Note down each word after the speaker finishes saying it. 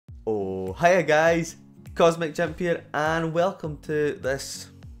So, hiya guys, Cosmic Chimp here, and welcome to this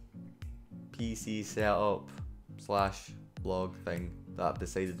PC setup slash vlog thing that I've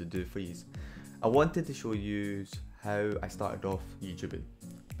decided to do for you. I wanted to show you how I started off YouTubing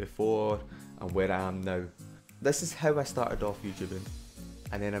before and where I am now. This is how I started off YouTubing,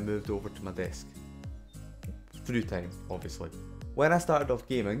 and then I moved over to my desk. Through time, obviously. When I started off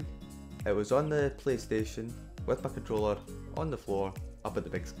gaming, it was on the PlayStation with my controller on the floor up at the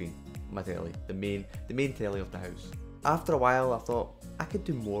big screen, my telly, the main telly of the house. After a while I thought I could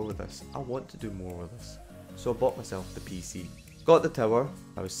do more with this, I want to do more with this. So I bought myself the PC. Got the tower,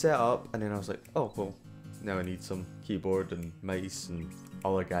 I was set up, and then I was like, oh well, now I need some keyboard and mice and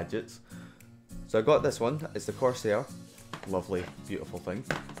other gadgets. So I got this one, it's the Corsair, lovely, beautiful thing.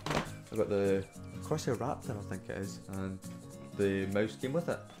 I got the Corsair Raptor, I think it is, and the mouse came with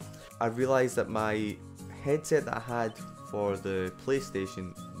it. I realised that my headset that I had for the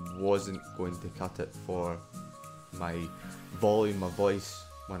PlayStation wasn't going to cut it for my volume of voice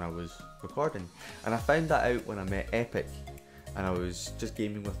when I was recording, and I found that out when I met Epic and I was just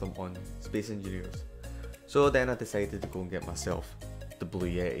gaming with them on Space Engineers. So then I decided to go and get myself the Blue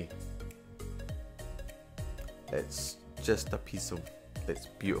Yeti. It's just a piece of, it's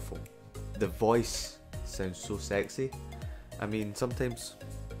beautiful. The voice sounds so sexy. I mean, sometimes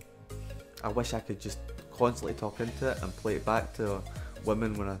I wish I could just constantly talk into it and play it back to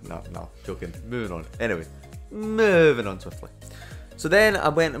women when I... No, joking. Moving on. Anyway, moving on swiftly. So then I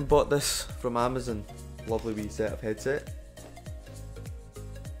went and bought this from Amazon. Lovely wee setup headset.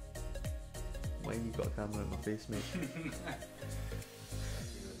 Why you got a camera in my face, mate?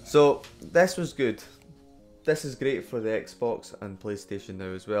 So this was good. This is great for the Xbox and PlayStation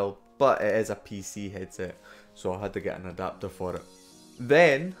now as well, but it is a PC headset, so I had to get an adapter for it.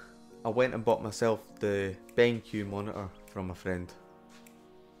 Then I went and bought myself the BenQ monitor from a friend.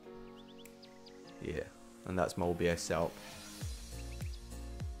 Yeah, and that's my OBS setup.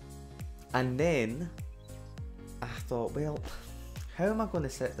 And then I thought, well, how am I going to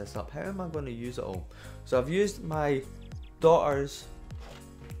set this up? How am I going to use it all? So I've used my daughter's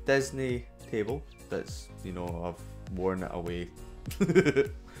Disney table. That's, you know, I've worn it away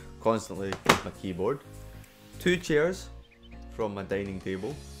constantly with my keyboard. 2 chairs from my dining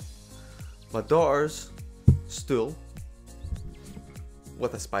table. My daughter's stool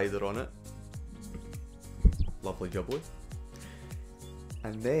with a spider on it. Lovely jubbly.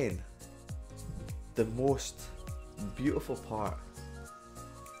 And then the most beautiful part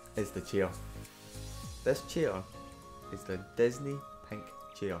is the chair. This chair is the Disney pink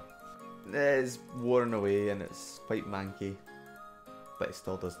chair. It is worn away and it's quite manky, but it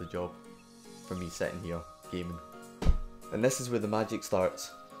still does the job for me sitting here gaming. And this is where the magic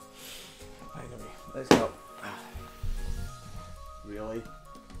starts. Finally, let's go. Really?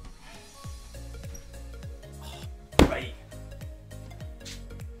 Right.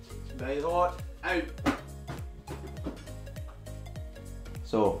 Right on, out.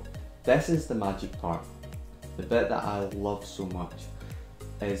 So, this is the magic part. The bit that I love so much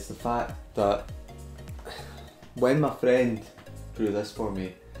is the fact that when my friend drew this for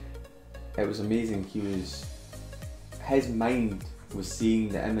me, it was amazing. His mind was seeing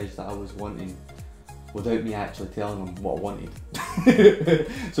the image that I was wanting without me actually telling him what I wanted.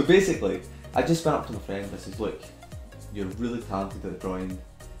 So basically, I just went up to my friend, I said, look, you're really talented at drawing.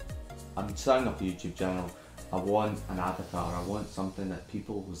 I'm starting up a YouTube channel. I want an avatar, I want something that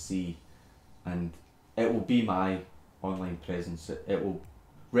people will see, and it will be my online presence. It will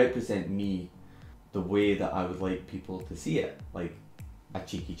represent me the way that I would like people to see it, like a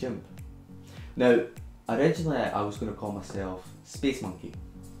cheeky chimp. Now, originally I was going to call myself Space Monkey,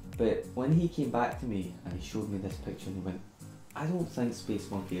 but when he came back to me and he showed me this picture and he went, I don't think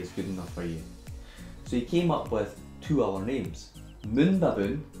Space Monkey is good enough for you. So he came up with 2 other names, Moon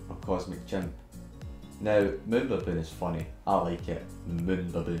Baboon or Cosmic Chimp. Now, Moon Baboon is funny, I like it,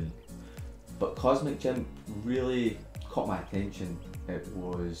 Moon Baboon. But Cosmic Chimp really caught my attention. It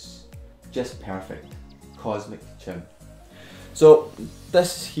was just perfect. Cosmic Chimp. So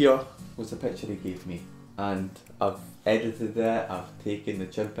this here was the picture he gave me, and I've edited it, I've taken the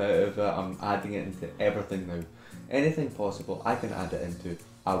chimp out of it, I'm adding it into everything now. Anything possible I can add it into,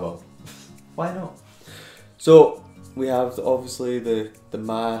 I will. Why not? So we have obviously the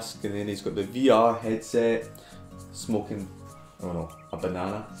mask, and then he's got the VR headset, smoking, I don't know, a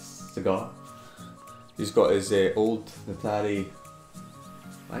banana cigar. He's got his old Atari,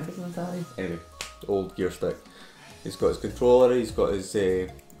 I think it's an Atari? Anyway, the old gear stick. He's got his controller, he's got his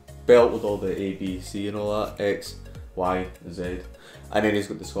belt with all the A, B, C and all that, X, Y, Z. And then he's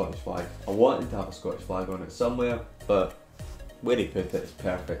got the Scottish flag. I wanted to have a Scottish flag on it somewhere, but where he put it is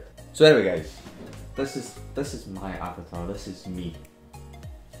perfect. So anyway guys, this is my avatar, this is me.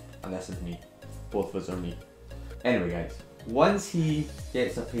 And this is me. Both of us are me. Anyway guys, once he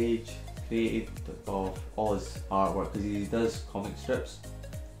gets a page created of all his artwork, because he does comic strips,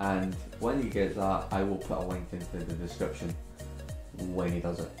 and when he gets that, I will put a link into the description when he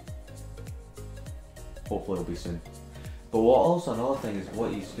does it. Hopefully it'll be soon. But what also another thing is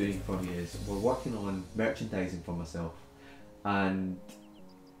what he's doing for me is we're working on merchandising for myself, and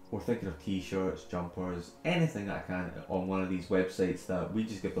we're thinking of t-shirts, jumpers, anything that I can on one of these websites that we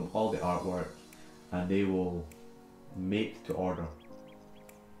just give them all the artwork and they will make to order.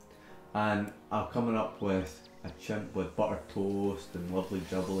 And I'm coming up with a chimp with buttered toast and lovely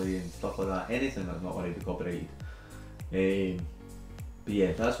jubbly and stuff like that, anything that's not already copyrighted. But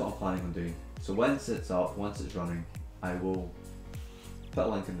yeah, that's what I'm planning on doing. So once it's up, once it's running, I will put a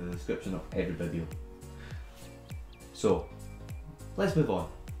link in the description of every video. So let's move on.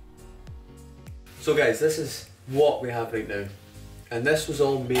 So guys, this is what we have right now, and this was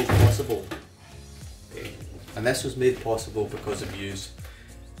all made possible. And this was made possible because of yous.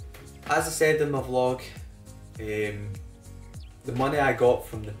 As I said in my vlog, the money I got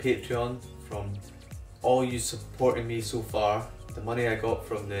from the Patreon, from all you supporting me so far, the money I got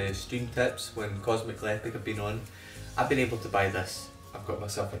from the stream tips when Cosmic Leopard have been on, I've been able to buy this. I've got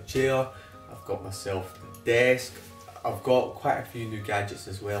myself a chair, I've got myself a desk, I've got quite a few new gadgets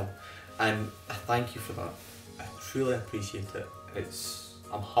as well. And I thank you for that. I truly appreciate it.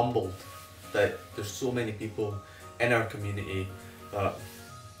 I'm humbled that there's so many people in our community that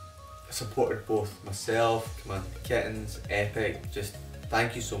supported both myself, Command Kittens, Epic. Just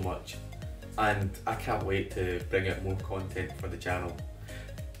thank you so much. And I can't wait to bring out more content for the channel.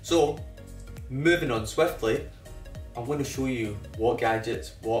 So, moving on swiftly, I'm going to show you what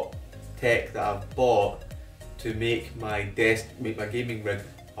gadgets, what tech that I've bought to make my gaming rig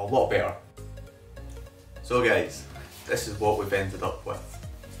a lot better. So guys, this is what we've ended up with.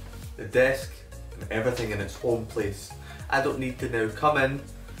 The desk and everything in its home place. I don't need to now come in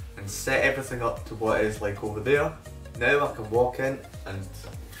and set everything up to what it is like over there. Now I can walk in and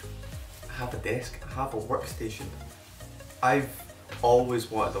have a desk, have a workstation. I've always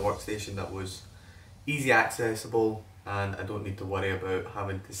wanted a workstation that was easy accessible and I don't need to worry about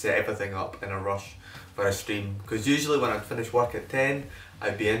having to set everything up in a rush for a stream, because usually when I'd finish work at 10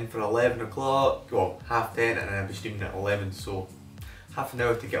 I'd be in for 11 o'clock, well half 10, and then I'd be streaming at 11, so half an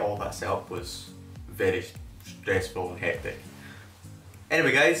hour to get all that set up was very stressful and hectic.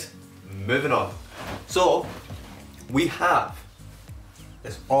 Anyway guys, moving on. So we have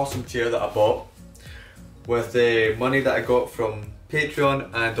this awesome chair that I bought with the money that I got from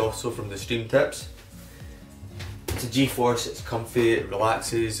Patreon and also from the stream tips. It's a G-Force, it's comfy, it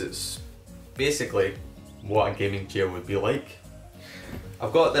relaxes, it's basically what a gaming chair would be like.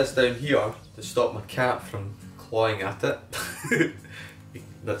 I've got this down here to stop my cat from clawing at it.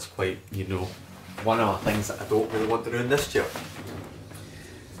 That's quite, you know, one of the things that I don't really want to do in this chair.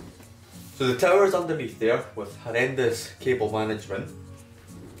 So the tower's underneath there with horrendous cable management.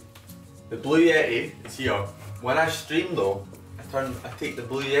 The Blue Yeti is here. When I stream though, I take the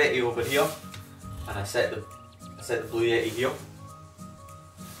Blue Yeti over here and I set the Blue Yeti here.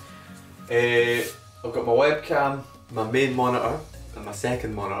 I've got my webcam, my main monitor and my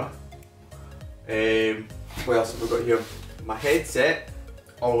second monitor. What else have we got here? My headset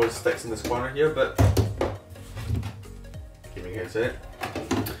always sticks in this corner here, but gaming headset.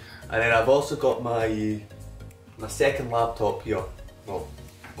 And then I've also got my second laptop here. Well,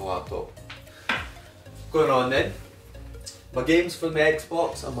 my laptop. Going on then. My games for my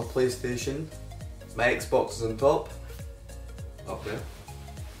Xbox and my PlayStation. My Xbox is on top, up there.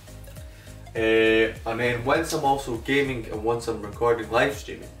 And then once I'm also gaming and once I'm recording live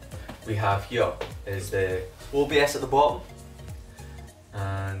streaming, we have here is the OBS at the bottom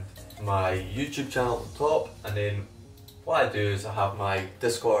and my YouTube channel at the top, and then what I do is I have my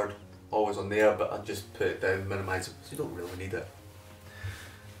Discord always on there, but I just put it down, minimise it, so you don't really need it.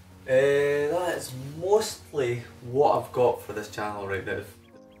 That is mostly what I've got for this channel right now.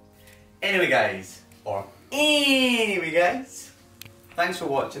 Anyway guys, thanks for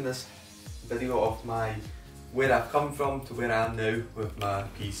watching this video of where I've come from to where I am now with my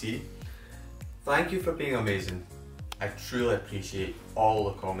PC. Thank you for being amazing. I truly appreciate all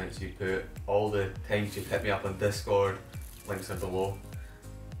the comments you put, all the times you've hit me up on Discord, links are below.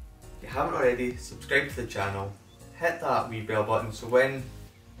 If you haven't already, subscribe to the channel, hit that wee bell button so when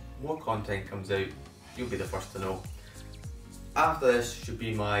more content comes out, you'll be the first to know. After this should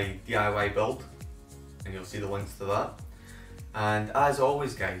be my DIY build, and you'll see the links to that. And as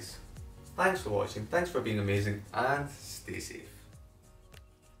always guys, thanks for watching, thanks for being amazing, and stay safe.